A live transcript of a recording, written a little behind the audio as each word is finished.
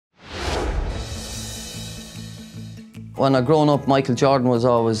When I grown up, Michael Jordan was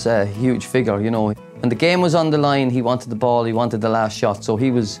always a huge figure, you know. When the game was on the line, he wanted the ball, he wanted the last shot. So he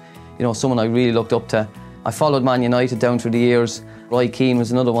was, you know, someone I really looked up to. I followed Man United down through the years. Roy Keane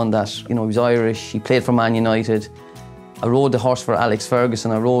was another one that, you know, he was Irish, he played for Man United. I rode the horse for Alex Ferguson,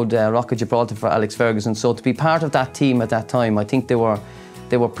 I rode Rocket Gibraltar for Alex Ferguson. So to be part of that team at that time, I think they were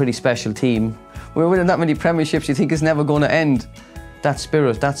a pretty special team. We're winning that many premierships, you think it's never going to end. That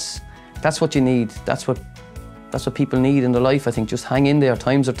spirit, that's what you need. That's what people need in their life, I think. Just hang in there.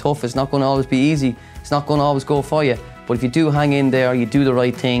 Times are tough. It's not going to always be easy. It's not going to always go for you. But if you do hang in there, you do the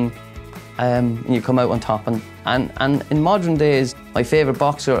right thing, and you come out on top. And in modern days, my favourite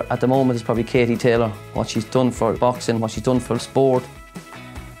boxer at the moment is probably Katie Taylor. What she's done for boxing, what she's done for sport.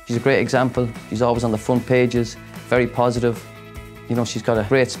 She's a great example. She's always on the front pages, very positive. You know, she's got a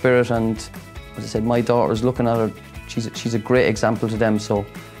great spirit, and as I said, my daughter's looking at her. She's a great example to them. So,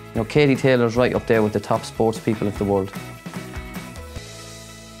 you know, Katie Taylor's right up there with the top sports people of the world.